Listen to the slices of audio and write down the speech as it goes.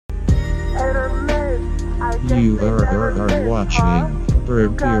You are watching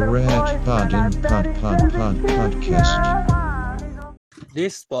Red Podcast.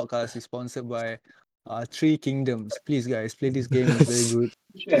 This podcast is sponsored by Three Kingdoms. Please, guys, play this game. It's very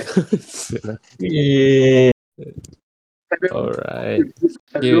good. Yeah. Alright.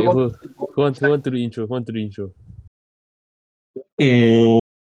 Okay, who want to do intro?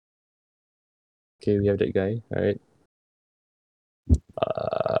 Okay, we have that guy. Alright.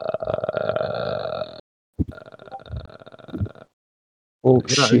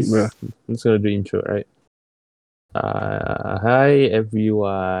 Shit, bro. I'm just gonna do intro, right? Hi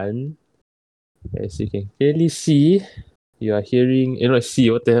everyone. As you can clearly see, you are hearing. You know, see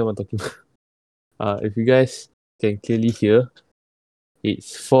what the hell am I talking about? If you guys can clearly hear,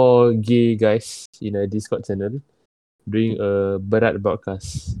 it's 4 gay guys in a Discord channel doing a berat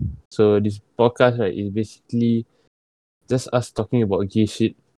broadcast. So this podcast, right, is basically just us talking about gay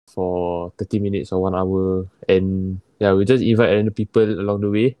shit for 30 minutes or 1 hour, and yeah, we just invite random people along the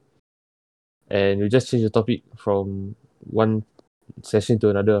way, and we just change the topic from one session to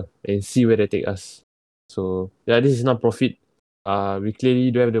another and see where they take us. So yeah, this is not profit. We clearly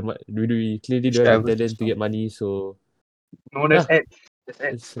don't have we clearly don't have the talent to get money. So No, there's Yeah. ads. There's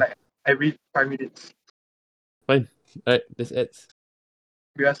ads like every 5 minutes. fine. Alright, there's ads.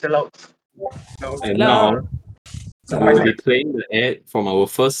 We are sellouts. No, And Hello. now, we will be playing the ad from our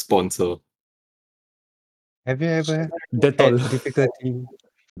first sponsor. Have you ever Dettol. had difficulty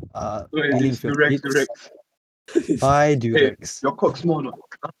wait, dealing it's with your Durex, kids? Durex. Buy Durex. Your cock small, no?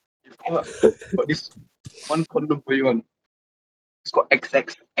 Got this one condom for you one. It's got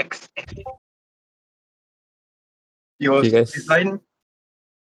XXX. It was Okay, guys. designed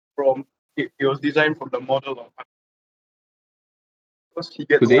from the model of because he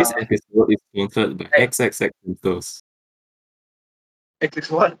gets Today's episode is sponsored by XXX Filters.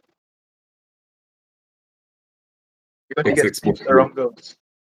 XX what? Because he gets XX tips around girls.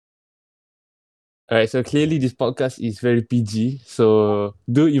 Alright, so clearly this podcast is very PG. So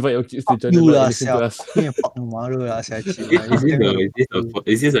do invite your kids to join You along lah, and listen to siap. us. Ni fuck malu lah, saya cik.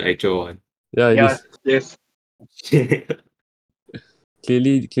 Is this the actual one? Yeah, it Yeah, is. yes.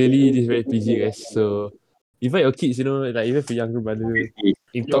 Clearly this is very PG, guys. So invite your kids, like even if your younger brother Your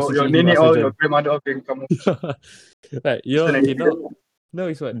intoxicate nene him all also your join. grandmother all can come. Right, okay, now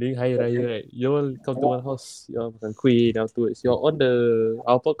it's what, during Hari Raya, right? You all come to one house, you all makan kuih, and afterwards you're on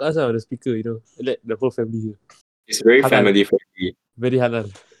our podcast on the speaker, let the whole family hear. It's very Halal. family friendly. Very halal.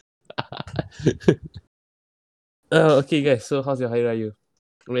 Okay, guys, so how's your Hari Raya?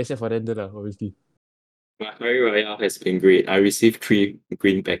 Well, except for Randall lah, obviously. My Hari Raya has been great. I received 3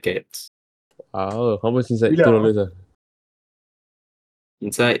 green packets. Oh, how much inside? Yeah. $2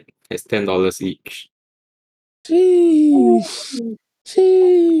 Inside has $10 each. Sheesh.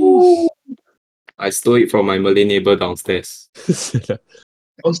 I stole it from my Malay neighbor downstairs.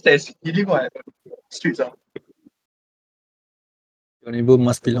 Downstairs, he live on streets. Your neighbor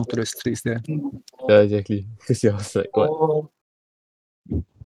must belong to the streets there. Yeah, exactly. Because you was like, what? Oh,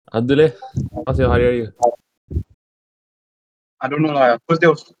 Abdul, how's your Hari Raya? I don't know lah. First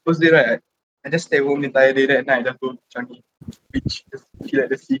day right. I just stay home the entire day. That night I just go to Changi beach, just chill at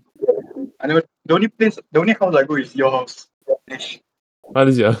the sea. The only house I go is your house. Nash. How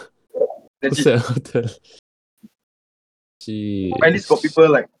is your? What's Legit. that hotel? Jeez. At least got people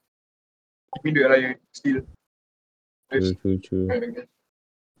like give me the raya still. True.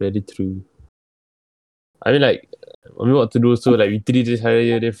 Very true. I mean, what to do. So, we 3 days Hari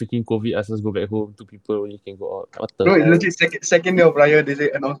Raya, then freaking COVID asked us go back home. 2 people when you can go out. What the No, it's hell? legit second day of raya. They say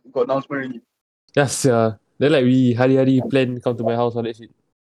got announcement already. Yes, yeah. Then we hari plan come to my house, all that shit.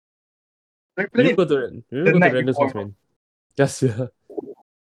 Like, We play go it to the night Randall's before. house, man. Yes, yeah.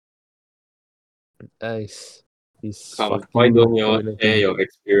 Nice. Why don't you all share your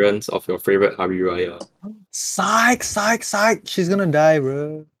experience of your favorite Hari Raya? Psych. She's gonna die,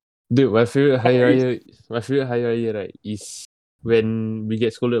 bro. Dude, my favorite Hari Raya, right, is when we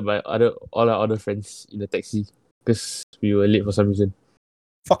get scolded by all our other friends in the taxi because we were late for some reason.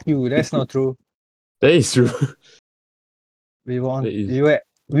 Fuck you. That's not true. That is true. We were That is-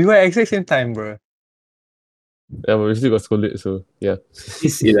 we were exact same time, bro. Yeah, but we still got scolded, so yeah.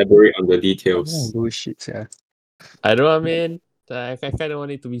 Please elaborate on the details. Bullshit, yeah. I don't know, man. I kind of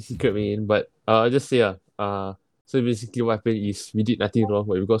want it to be secret, man. But I'll just say, so basically what happened is we did nothing wrong,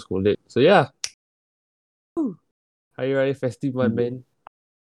 but we got scolded. So yeah. Woo. Hari Raya festive one, man.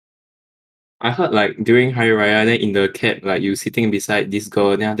 I heard during Hari Raya, then in the cab, you sitting beside this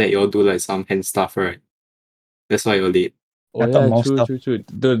girl, then after that you all do some hand stuff, right? That's why you're late. Oh I thought yeah, mouth true. stuff.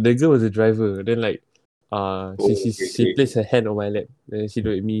 The girl was the driver. Then she okay. placed her hand on my lap. Then she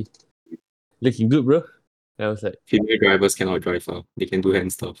looked at me, looking good, bro. And I was like, Female drivers cannot drive. They can do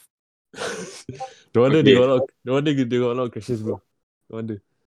hand stuff. no wonder they Okay. got a lot. No wonder they got a lot of crashes, bro. No wonder.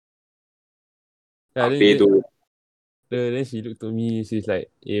 Yeah, They do. then she looked at me. She's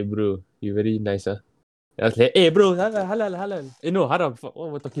like, "Hey, bro, you very nice, ah." I was like, "Hey, bro, halal, halal, halal." No, haram. Fuck, what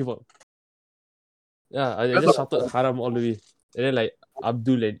am I talking about? Yeah, I just shouted haram all the way. And then like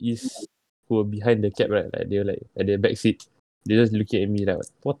Abdul and Izz, who were behind the cab, right? Like they were like at the back seat. They just looking at me like,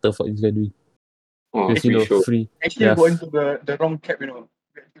 what the fuck is this guy doing? Oh, Because free show. free. Actually, Yeah, we got into the wrong cab, you know.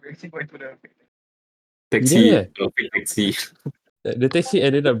 We actually got into the. Taxi. Yeah. Free taxi. The taxi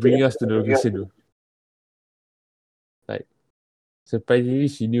ended up bringing us to the location though. Like surprisingly,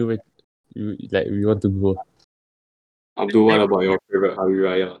 she knew where we want to go. Abdul, what about your favorite Hari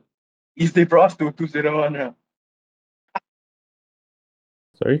Raya? Is they brought us to 201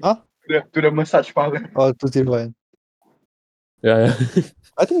 Sorry. Huh? to the massage parlor. Oh, 201. Yeah.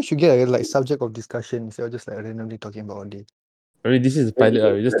 I think we should get a like subject of discussion instead of just like randomly talking about all day. I mean, this is the pilot.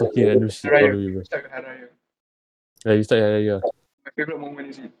 We're just talking random shit all the way, bro. Start with Hari Raya. Yeah, you start. Yeah. My favorite moment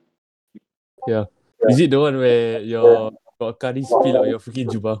is it. Is it the one where your curry spill out your freaking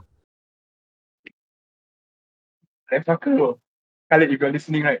jubah? That fucker, bro. Khalid, if you're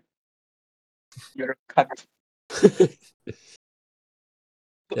listening, right? You're a cunt.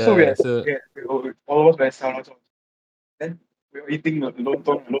 So we Yeah. had, So all of us were sound also. Then we were eating the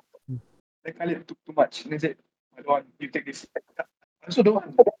lontong. Then Khalid took too much. And he said, I don't want, you take this. I also don't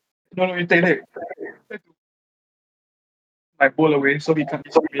want. No, you take it. I took my bowl away so he can't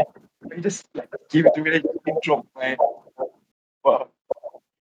eat me. But he just like gave it to me, then he dropped my. Wow.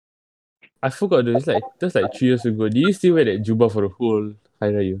 I forgot though. That's like 3 years ago. Did you still wear that jubah for the whole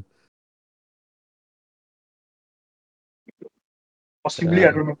Hari Raya? Possibly, I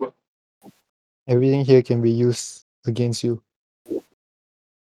don't remember. Everything here can be used against you.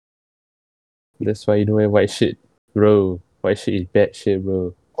 That's why you don't wear white shit, bro. White shit is bad shit,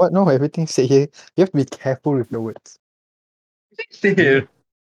 bro. What? No, everything said here. You have to be careful with your words. Stay here.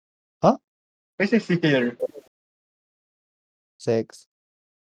 Huh? I say stay here. Sex.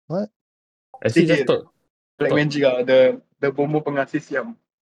 Actually, just Sihir. talk. Black Talk. magic the bombo pengasih siam.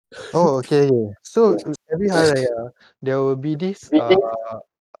 Oh, okay. So every Hari Raya, there will be this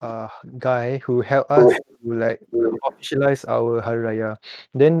guy who help us to like officialize our Hari Raya.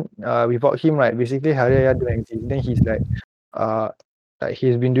 Then without him, right, basically Hari Raya don't exist. Then he's like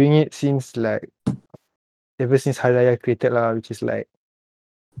he's been doing it since like ever since Hari Raya created lah, which is like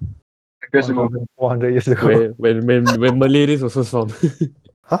Years ago. 1,400 years ago. When Malays was first found.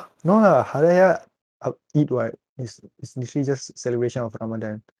 Huh? No lah, Hari Raya Eid what? It's literally just celebration of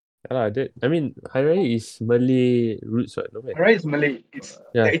Ramadan. I mean, Hari Raya is Malay roots, what? No, man. Hari Raya is Malay. It's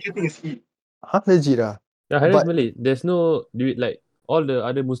Yeah. the actual thing is Eid. Huh? Legit ah? Yeah, Hari Raya is But- Malay. There's no like all the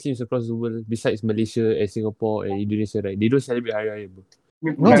other Muslims across the world besides Malaysia and Singapore and Indonesia, right? They don't celebrate Hari Raya, bro.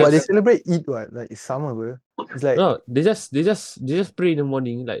 No, but they Just- celebrate Eid what? Like it's summer, bro. It's like No, they just pray in the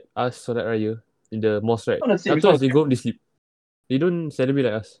morning, like us Solat Raya in the mosque, right? Not the same, it's Afterwards not they go home, they sleep. They don't celebrate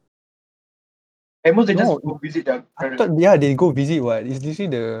like us. at most they just No. go visit their I parents. thought they go visit what? It's literally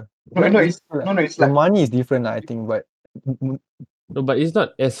the It's the like money is different I think, but No, but it's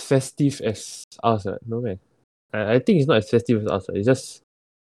not as festive as us, right? No, man. I think it's not as festive as us. Right? It's just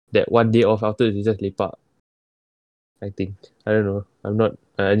that one day off after it's just lepak. I think. I don't know.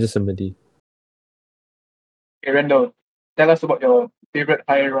 I'm just somebody. okay, Randall, tell us about your favorite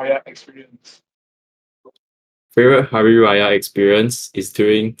Hari Raya experience. Favorite Hari Raya experience is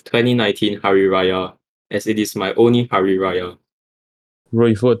during 2019 Hari Raya, as it is my only Hari Raya. Bro,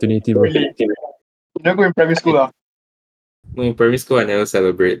 you forgot 2018, bro. Really? You never go in primary school, No, in primary school I never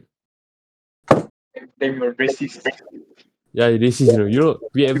celebrate. Then you're racist. Yeah, you're racist, you know.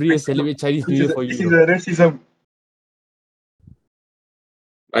 We every year celebrate Chinese New Year for This you. is You know? a racism.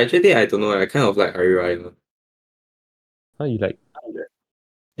 Actually, I don't know. I kind of like Hari Raya. How you like?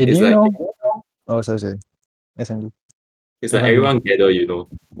 hey, do It's you like know? Oh, sorry. SMD. it's like Uh-huh. everyone gather, you know.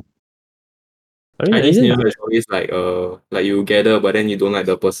 I mean, Chinese isn't New Year is always like you gather, but then you don't like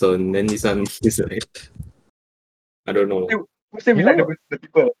the person. Then this one is like I don't know. Who say we You like know- the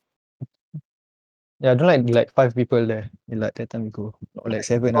people? Yeah, I don't like 5 people there. Like that time we go. Or like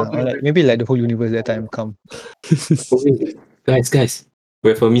 7 Oh, or like maybe like the whole universe that time come. Oh, wait. Guys, we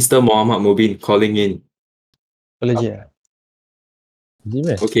have a Mr. Muhammad Mubin calling in. Oh, legit ah? Is it,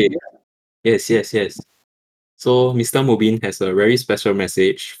 man? Okay. Yes. So Mr. Mubin has a very special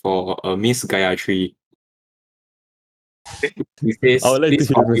message for Miss Gayatri. He says, I would like to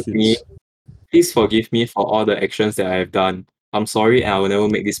hear the message. Please forgive me for all the actions that I have done. I'm sorry and I will never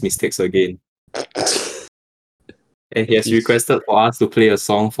make these mistakes again. And he has Yes. requested for us to play a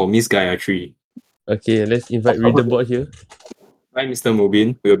song for Miss Gayatri. Okay, let's invite Reader Bot here. Hi, Mr.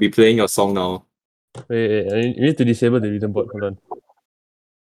 Mubin. We'll be playing your song now. Wait, we need to disable the Reader Bot. Hold on.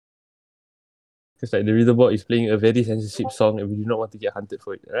 Because like the Reader Bot is playing a very censorship song and we do not want to get hunted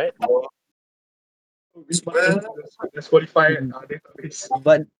for it, alright? The Spotify database.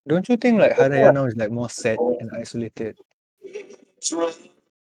 But don't you think like Hari Raya now is like more sad and isolated?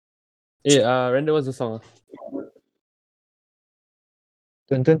 Hey, Randall, what's the song?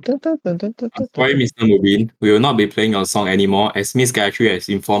 Dun, dun, dun, dun, dun, dun, dun, I'm dun, sorry, dun. Mr. Mubin. We will not be playing your song anymore as Miss Gayatri has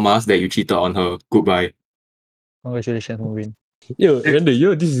informed us that you cheated on her. Goodbye. Congratulations, Movin. Yo,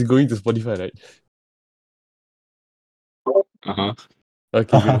 Randall, this is going to Spotify, right? Uh-huh.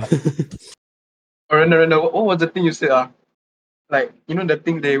 Okay, good. Or Randall, what was the thing you said? Like, you know the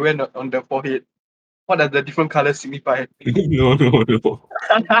thing they went on the forehead? What does the different colors signify? No.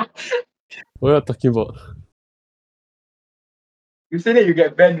 What are you talking about? You say that you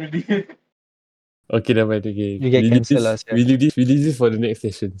get banned already. Okay, never mind. Okay. You get cancelled lah, sia. We leave this for the next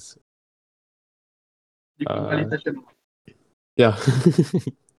sessions. Deepavali session. Yeah.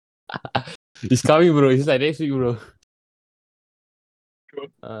 It's coming, bro. It's like next week, bro. Sure.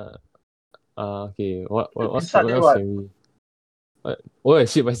 Okay. What else Sunday can what? we? What? Oh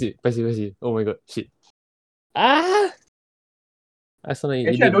shit! Pass it. Oh my god! Shit! Ah! I sound like an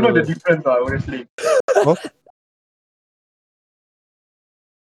Actually, I idiot, don't know the bro. difference, honestly.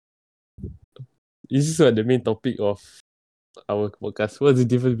 This is what the main topic of our podcast. What's the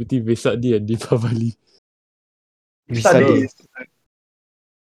difference between Vesakdi and Deepavali? Sunday Visadi. is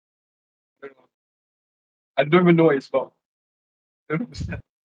I don't even know what it's about. I don't understand.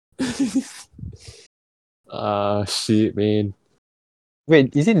 Shit, man.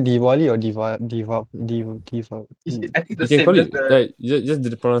 Wait, is it Diwali or Diva? I think the You can same, call just it the like just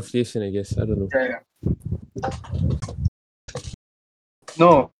the pronunciation, I guess. I don't know.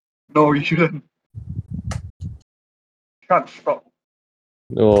 yeah. No, you shouldn't. Can't stop.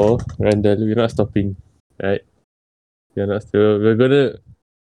 No, Randall, we're not stopping, right? We're not still. We're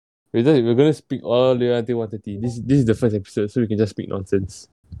gonna speak all the way until 1:30. This is the first episode, so we can just speak nonsense.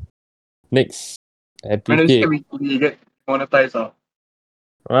 Next, When I say okay. we get monetized,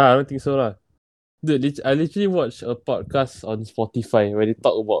 I don't think so lah. Dude, I literally watched a podcast on Spotify where they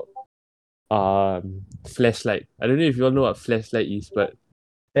talk about flashlight. I don't know if you all know what flashlight is, but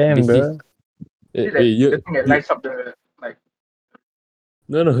Damn, basically, bro. is it the thing that lights up the like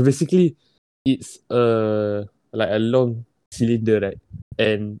no, basically, it's like a long cylinder, right?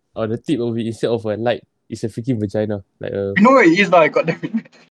 And on the tip of it, instead of a light, it's a freaking vagina, like a you know what it is now, I got them.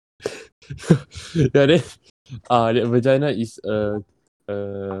 yeah. Then that vagina is like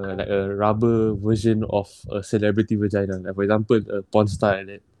a rubber version of a celebrity vagina. Like for example, a porn star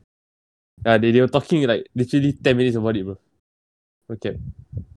and that. They were talking like literally 10 minutes about it, bro. Okay.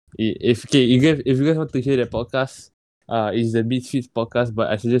 If you guys want to hear that podcast, it's the Misfits podcast, but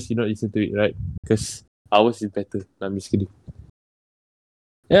I suggest you not listen to it, right? Because ours is better. No, I'm just kidding.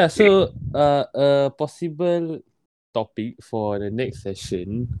 Yeah, so a possible topic for the next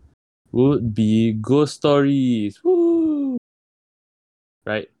session would be ghost stories. Woo!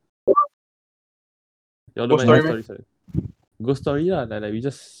 Right? Y'all don't Ghost mind story, ghost stories, right? Ghost story lah, like we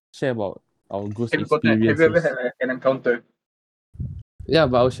just share about our ghost have you ever experiences. had an encounter? Yeah,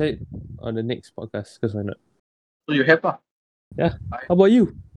 but I'll share it on the next podcast, because why not? So you have Yeah. How about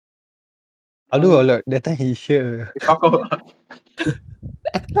you? I'll do a lot. That time he here. Fuck off.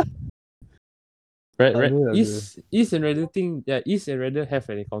 Right. I'll do. Izz and Randall think, Izz and Randall have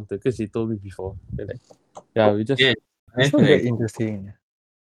an encounter because he told me before. They're like, we just Yeah. It's not that interesting.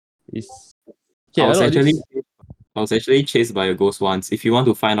 it's okay. I was This actually chased by a ghost once. If you want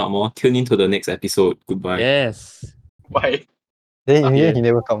to find out more, tune into the next episode. Goodbye. yes. Why? Then Yeah. he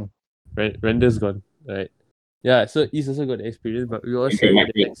never come. Randall's gone. Right. Yeah. So Izz also got the experience, but we all share it in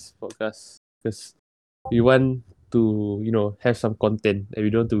the next podcast because we want to have some content and we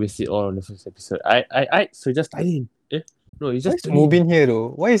don't want to waste it all on the first episode. So just tie in. No, it's Why just is Mubin here though?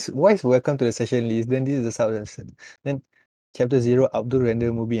 Why is welcome to the session list? Then this is the sub then chapter 0, Abdul,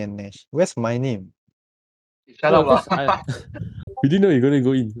 Randall, Mubin, and Nash. Where's my name? Shut up, because lah. we didn't know you're gonna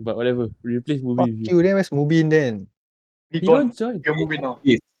go in, but whatever. We replace movie Fuck with you. you, then where's Mubin then? He He gone. don't join. You're moving now.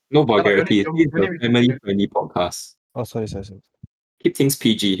 Please, no Shut up, vulgarity. your It's name a is- family-friendly podcast. Oh, sorry. Keep things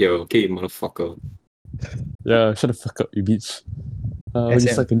PG here, okay, motherfucker. Yeah, shut the fuck up, you bitch. When you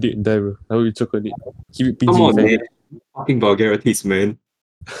SM. suck a dick and die, bro. How will you choke on it? Keep it PG. Come on, fam. man. Fucking vulgarities, man.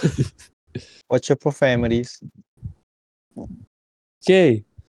 What's your profanity? Okay.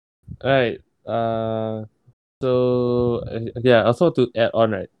 Alright. So yeah, also to add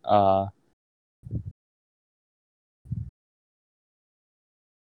on, right?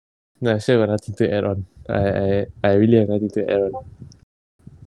 No, I still got nothing to add on. I really have nothing to add on.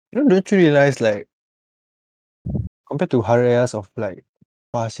 Don't you realize like compared to Hari Rayas of like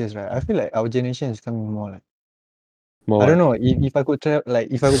past years, right? I feel like our generation is coming more like More I don't what? know if I could tell like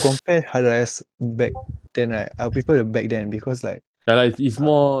if I could compare Hari Rayas back then, right? I prefer the back then because like Yeah, like, it's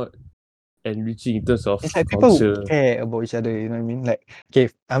more enriching in terms of it's like people who culture. care about each other. You know what I mean? Like okay,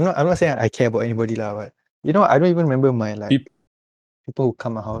 I'm not saying I care about anybody lah, but you know I don't even remember my like Peop- people who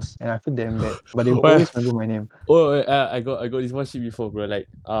come my house and I feel damn bad, but they will Well, always remember my name. I got this one shit before, bro. Like,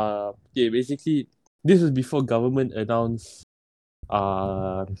 okay, basically, this was before government announced,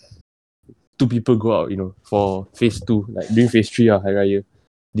 uh, 2 people go out, for phase 2, like during phase 3, Hari Raya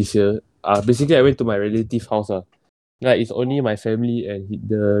this year. Basically, I went to my relative house, Like, it's only my family and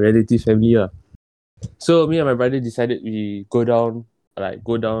the relative family, So me and my brother decided we go down,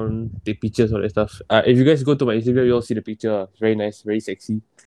 take pictures, all that stuff. If you guys go to my Instagram, you all see the picture. It's very nice, very sexy.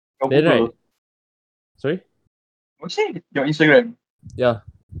 Your Then Google. right, sorry, What's it? Your Instagram. yeah,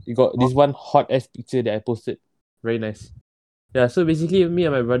 you got this one hot ass picture that I posted. Very nice. Yeah, so basically me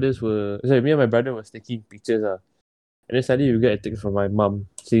and my brother was taking pictures, and then suddenly we get a text from my mom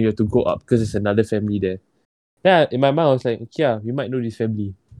saying you have to go up because there's another family there. Yeah, in my mind I was like, okay, we might know this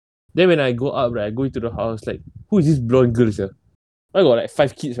family. Then when I go up, right, I go into the house, like, who is this blonde girl, sir? I got like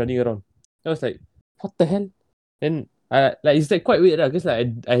 5 kids running around. I was like, what the hell? Then like it's like quite weird, because like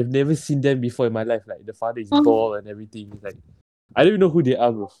I've never seen them before in my life. Like the father is bald and everything. It's like I don't even know who they are,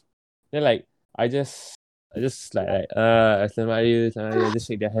 bro. Then like I just like I just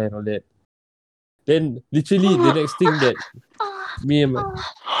shake their hand, all that. Then literally the next thing that me and my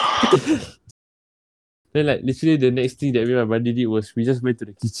then like literally the next thing that me and my brother did was we just went to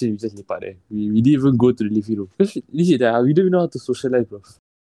the kitchen, we just lepak there. We didn't even go to the living room. Because legit that we don't even know how to socialize, bro.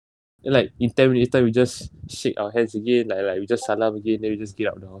 Then like in 10 minutes time we just shake our hands again, like we just salam again, then we just get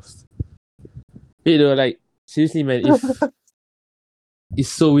out of the house. Like seriously man, if it's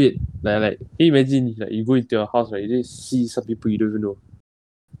so weird. Like can you imagine like you go into your house, right? You just see some people you don't even know.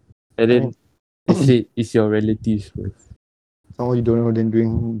 And I then mean, they say it's your relatives, bro. someone you don't know then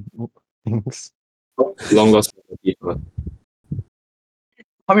doing things. Long lost relative.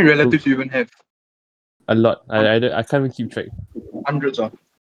 How many relatives you even have? A lot. I can't even keep track. Hundreds of.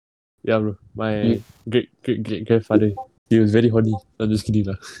 Yeah, bro. My great grandfather, he was very horny. I'm just kidding,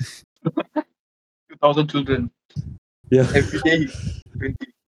 lah. 2,000 children. Yeah. Every day, 20.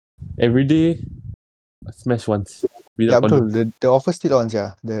 Every day, I smash once Yeah, without Abdul, condom. the offer still on,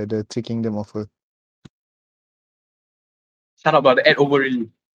 yeah. The Three Kingdom offer. Shut up, the ad over really.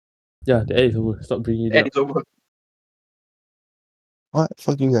 Yeah, the ad is over. Stop bringing it The ad up. is over. What?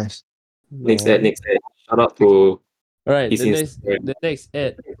 Fuck you guys. Next No. ad. Shout out to Alright, his the next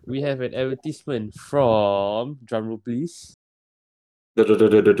ad, we have an advertisement from drumroll please.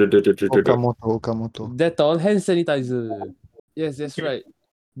 Instagram. Okamoto. Dettol hand sanitizer. Yes, that's right.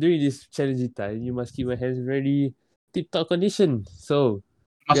 During this challenging time, you must keep your hands very tip-top condition. So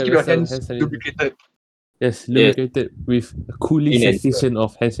Must get keep your yourself hands hand sanitizer. lubricated. Yes, Yes. lubricated with a cooling Clean and sensation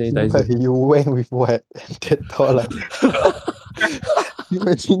of hand sanitizer. You went with what? That all lah.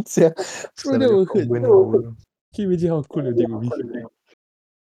 Imagine sia. Bro, that will hurt. Burn bro. Can you imagine how cool your dick would be?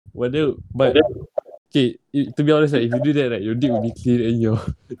 But okay, to be honest, if you do that, your dick will be clean and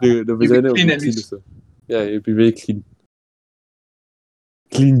the be vagina will clean be at clean least. also. Yeah, it'll be very clean.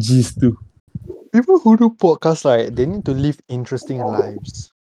 Clean G's too. People who do podcasts, like, they need to live interesting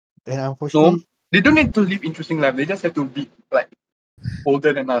lives. And unfortunately, They don't need to live interesting life. They just have to be like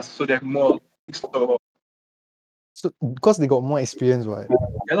older than us, so they have more things to talk about. so because they got more experience, right?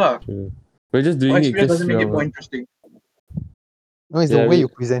 Yeah lah. Sure. We're just More doing it experience because doesn't make it more interesting. No, it's Yeah, the way we- you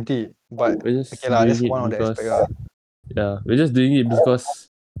present it. But we're just okay lah, that's doing it one of the because aspect lah. we're just doing it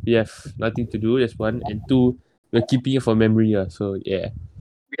because we have nothing to do. That's one, and two, we're keeping it for memory. So yeah.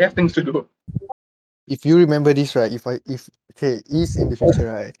 We have things to do. If you remember this, right? If Izz in the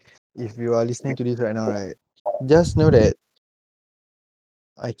future, right? If you are listening to this right now, right? Just know that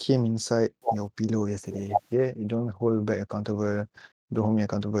I came inside your pillow yesterday. Yeah, you don't hold back accountable. Don't hold me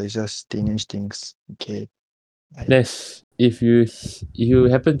accountable. It's just teenage things. Okay. Nash, if you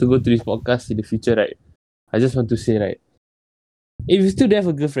happen to go to this podcast in the future, right? I just want to say, right? If you still don't have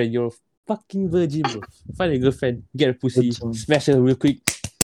a girlfriend, you're a fucking virgin, bro. Find a girlfriend, get a pussy, Virgin. smash her real quick,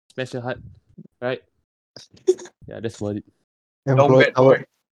 smash her hard, right? Yeah, that's about it. Don't bet, boy.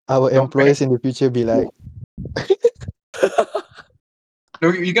 Our Don't employers in the future be like, No,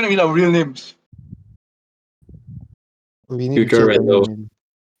 you're gonna be our real names. we need to Future change our Randall, name.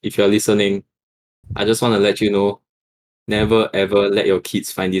 if you're listening, I just want to let you know, never ever let your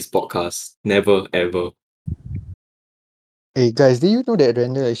kids find this podcast. Never ever. Hey guys, did you know that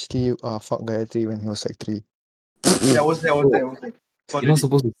Randall actually fucked Gayatri when he was like 3? Yeah, I was there. Saw You're the not leak.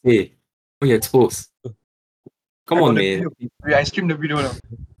 supposed to say. Oh, you exposed. Come I got on, the man. video. Wait, I streamed the video now.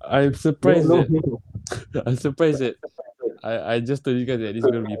 I'm surprised No, that no. I'm surprised that I just told you guys that it's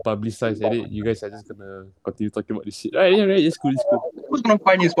gonna be publicized and you guys are just gonna continue talking about this shit. Right, yeah, right, it's cool, it's cool. Who's gonna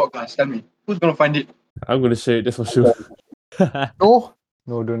find his podcast? Tell me. Who's gonna find it? I'm gonna share it, that's for sure. No?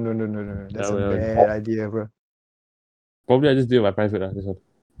 No, no. That's a well, bad idea, bro. Probably I just do it my private this one.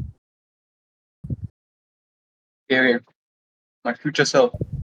 Okay. My future self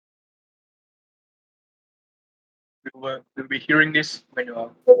will be hearing this when you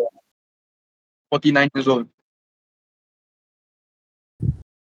are 49 years old.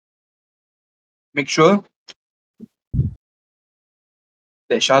 Make sure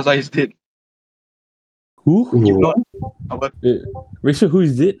that Shaza is dead. Who? If not, our Make sure who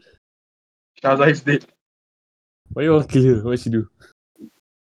is it? Shaza is dead. Why you all kill her? What she do?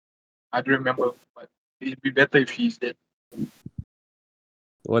 I don't remember, but it'd be better if she's dead.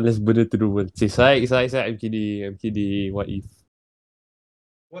 One less burden to the world. Say, psych, I'm kidding. What if?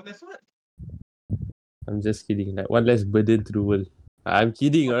 What? That's what? I'm just kidding. Like, one less burden to the world. I'm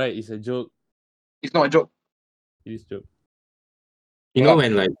kidding, alright? It's a joke. It's not a joke. It is a joke. You know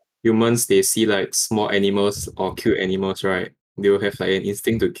when like humans they see like small animals or cute animals, right? They will have like an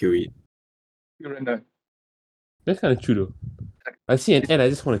instinct to kill it. You're in the That's kind of true, though. I see an ant, I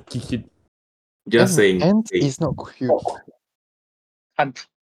just want to kick it. Just saying. Ant Hey, is not cute. hunt.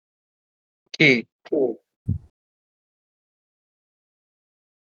 Okay.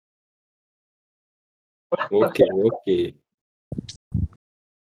 okay.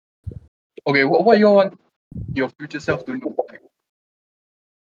 Okay, what you want your future self to look like?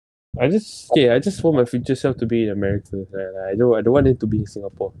 I just want my future self to be in America. I don't want it to be in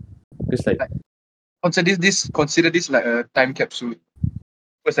Singapore. Just like Consider this like a time capsule.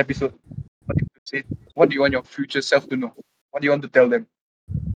 First episode. What do you say? What do you want your future self to know? What do you want to tell them?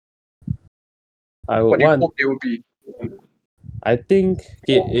 I would What do you want. hope they will be? I think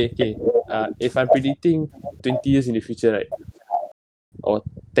okay. If I'm predicting 20 years in the future, right, or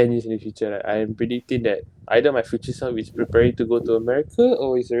 10 years in the future, right, I am predicting that either my future self is preparing to go to America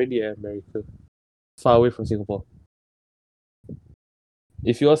or is already in America, far away from Singapore.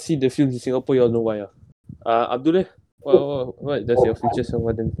 If you all see the films in Singapore, you all know why. Abdul, what does your future self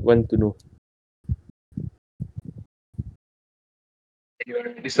want to know?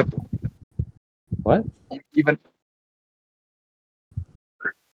 You're disappointed. What? Even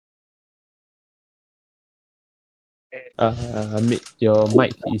Your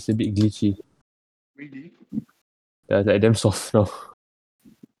mic is a bit glitchy. really, That's like damn soft now.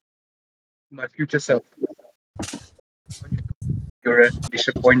 my future self. You're a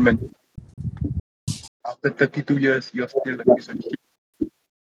disappointment. After 32 years, you're still a piece of shit.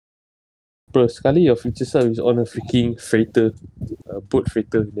 Bro, sekali your future self is on a freaking freighter, a boat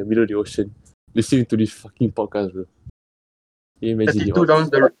freighter in the middle of the ocean, listening to this fucking podcast, bro. Can you imagine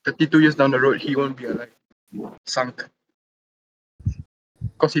it? 32 years down the road, he won't be alive. Sunk.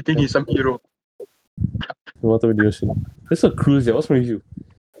 Because he think he's some hero. The bottom of the ocean. That's a cruise, yeah. What's wrong with you?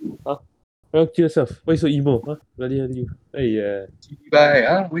 Huh? Why don't you kill yourself? Why you so emo? Huh? Bloody hell you. Hey, Bye,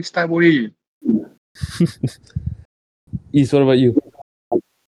 huh? Waste time already. Izz, what about you?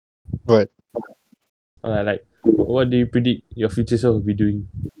 What? Like, what do you predict your future self will be doing?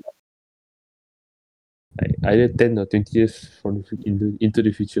 Like, either 10 or 20 years from into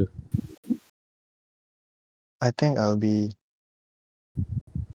the future. I think I'll be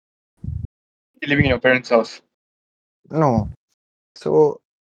You're living in your parents' house. no. So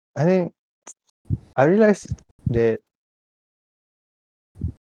I think I realized that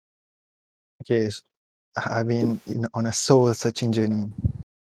I've been on a soul searching journey.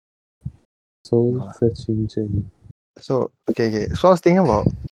 Soul Ah. searching journey. So okay. So I was thinking about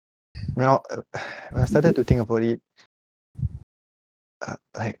now when I started to think about it,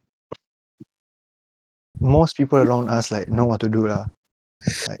 like most people around us like know what to do lah.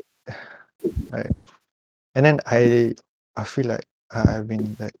 Like, right. And then I feel like I've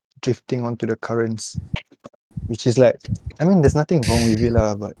been like drifting onto the currents, which is like I mean there's nothing wrong with it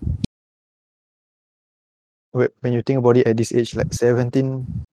lah, but when you think about it at this age, like 17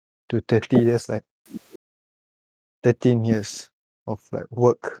 to 30, that's like 13 years of like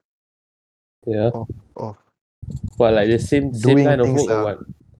work Yeah. of But like the same doing line of things work or what?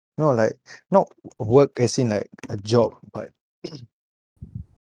 no, like not work as in like a job, but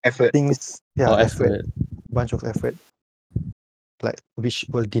Effort. things, Or effort, effort. bunch of effort, like which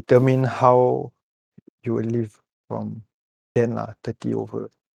will determine how you will live from then 30 over.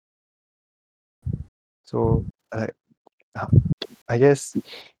 So like I guess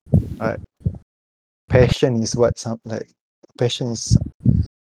passion is what passion is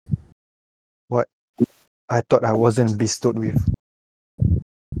what I thought I wasn't bestowed with.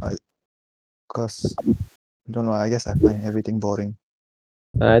 Because I don't know, I guess I find everything boring.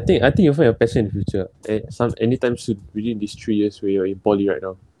 I think you'll find your passion in the future. Anytime soon, within these 3 years where you're in poly right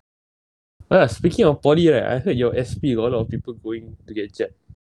now. Speaking of poly, right, I heard your SP got a lot of people going to get jab.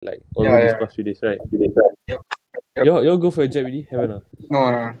 Like over these Yeah. past few days, right? Yep. Y'all go for a jab already? Haven't ah? No.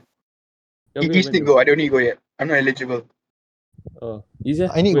 Y'all It going is when need though? go. I don't need go yet. I'm not eligible. Oh, easy.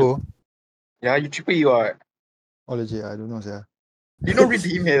 I need go. Yeah, you triple you are. Oh legit, I don't know, sir. You don't read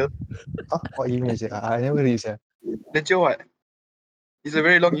the email. Huh? What email is it? I never read, sir. Legit what? It's a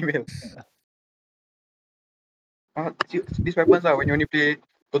very long email. This happens when you only play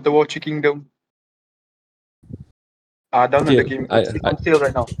Total War 3 Kingdom. Download the Okay, game. It's on sale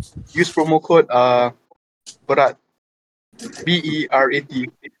right now. Use promo code Berat. BERAT.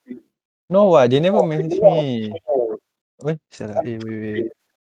 No, what? They never message me. Wait, wait.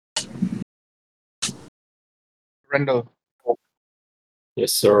 Randall,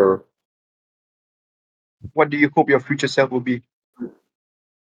 Yes, sir. what do you hope your future self will be?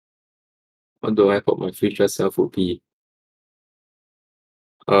 What do I hope my future self would be?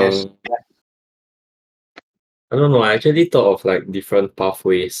 Yes. I don't know. I actually thought of like different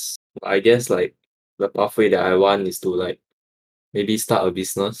pathways. I guess like the pathway that I want is to like maybe start a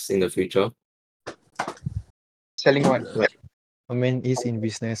business in the future. Selling what? A man is in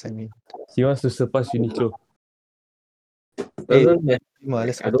business, I mean. he wants to surpass Uniqlo. Doesn't matter.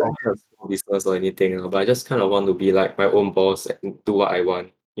 Let's I don't want a small business or anything, but I just kind of want to be like my own boss and do what I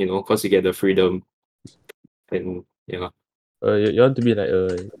want, because you get the freedom. And yeah, You want to be like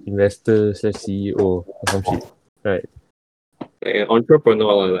a investor / CEO or some shit, right? like an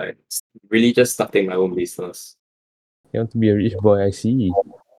entrepreneur, or like really just starting my own business. You want to be a rich boy, I see.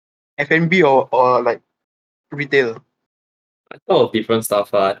 F&B or like retail? I thought of different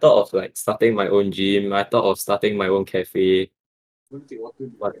stuff. I thought of like starting my own gym. I thought of starting my own cafe. But If you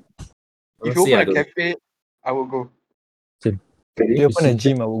honestly, open I a don't. cafe, I will go. If you open a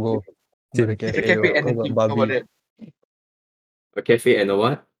gym, I will go. Not a It's a cafe, cafe and a got gym. How about Barbie. that? A cafe and a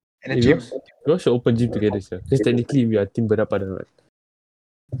what? And a Hey, gym. we all should open gym together, sir. Because technically we are team Bedapadan, right?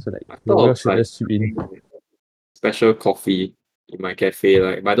 So like I we thought all of should like just chip in. special coffee in my cafe,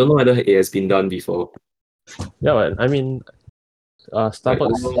 like, but I don't know whether it has been done before. Yeah, but I mean, Like,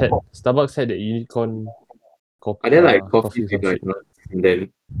 Starbucks had the unicorn are there like coffee coffees or with some like shit. nuts in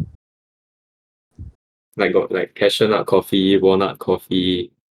them? Like got like cashew nut coffee, walnut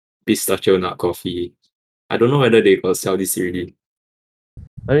coffee, pistachio nut coffee. I don't know whether they got sell this already.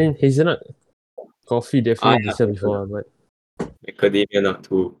 I mean, hazelnut coffee definitely they Yeah, sell before, but macadamia nut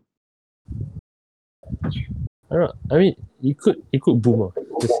too. I don't know. I mean, it could boom.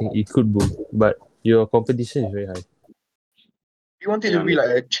 Just saying, it could boom, but your competition is very high. You want it to be like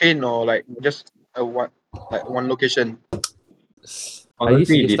a chain or like just a one location? I guess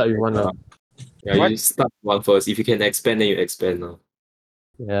you Honestly, can it start with depends. one lah. Yeah, What? you start one first. If you can expand, then you expand.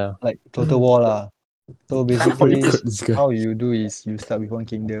 Yeah. Like Total War lah. So Oh my basically, god, this guy. how you do is you start with one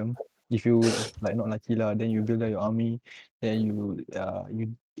kingdom. If you like not lucky lah, then you build up your army. Then you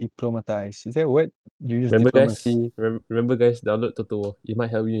diplomatize. Is that a word? You use Remember guys? diplomacy. Remember guys, download Total War. It might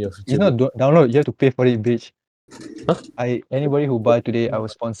help you in your It's future. not download. You have to pay for it, bitch. Huh? Anybody who buy today, I will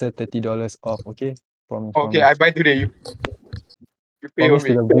sponsor $30 off. Okay, from Okay, I buy today. You pay promise to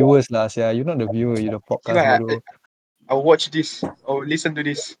only. the viewers lah. Yeah, you're not the viewer. You're the See, podcast like, bro. I'll watch this. I'll listen to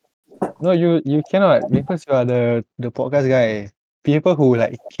this. No, you cannot because you are the podcast guy. People who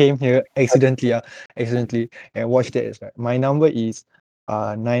like came here accidentally and watch that is right. My number is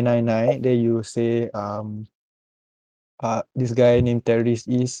 999. Then you say this guy named terrorist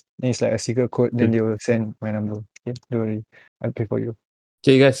is, then it's like a secret code, then they will send my number. Okay, don't worry. I'll pay for you.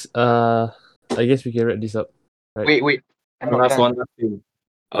 Okay guys, I guess we can wrap this up. Right. Wait. I'm One not last done. thing.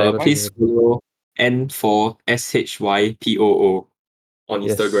 I got Please you. follow N4SHYPOO on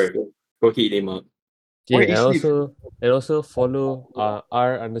Yes. Instagram. Go hit him up. Why Okay, is sleep? and also follow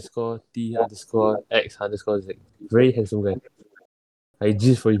R_T_X_Z. Very handsome guy. I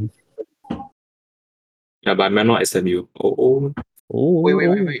G for him. Yeah, but I might not accept you. Oh. Oh.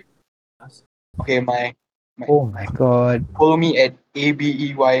 Wait. Okay, my Oh my god. follow me at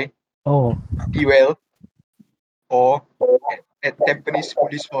ABEY Oh, Well or at Tampines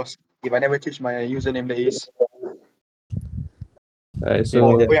Police Force. If I never change my username, that is. Alright, okay,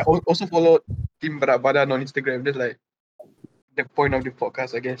 Oh, so yeah, also follow Team Berat Badan on Instagram. That's like the point of the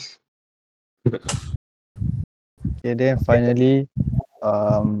podcast, I guess. okay, then finally,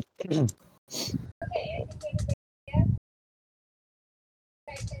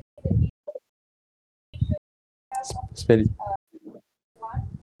 Spell it.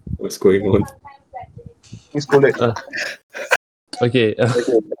 What's going on? Miss Colette. Okay.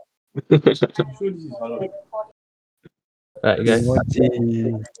 Alright, guys.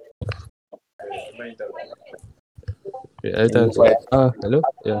 Emoji. Wait, hello.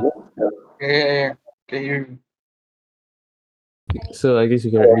 Yeah. Yeah. Can you? So I guess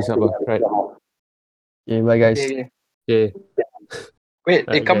you can wrap this up, right? Okay, bye guys. Yeah. Okay. Wait,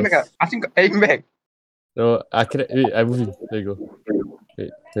 they Alright, come back. guys. I think I'm back. No, I cannot. Wait, I'm moving. There you go.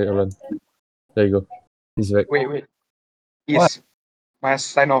 Wait, hold on. There you go. He's back. Wait. What? Is my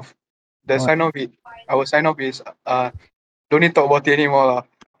sign off. The What? sign off is our sign off is don't need to talk about it anymore lah.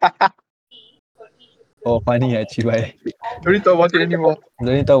 Oh, funny actually. Bye. Don't need to talk about it anymore.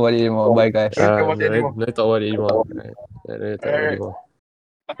 Don't need to talk about it anymore. Bye guys. Don't talk about it No, anymore. let's talk about it anymore. Alright. Yeah, let's talk about it anymore.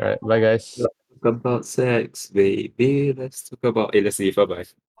 Alright, bye guys. Talk about sex, baby. Let's talk about. Let's leave. Bye.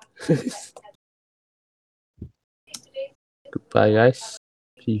 Goodbye, guys.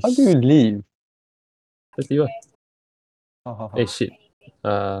 Peace. How do you leave? Let's leave. Oh. Hey, shit.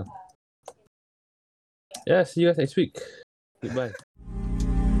 Yeah, see you guys next week. Goodbye.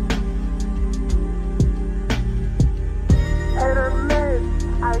 Hit or miss,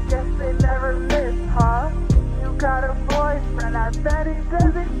 I guess they never miss, huh? You got a boyfriend, I bet he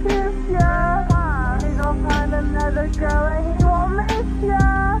doesn't kiss ya. He gon' find another girl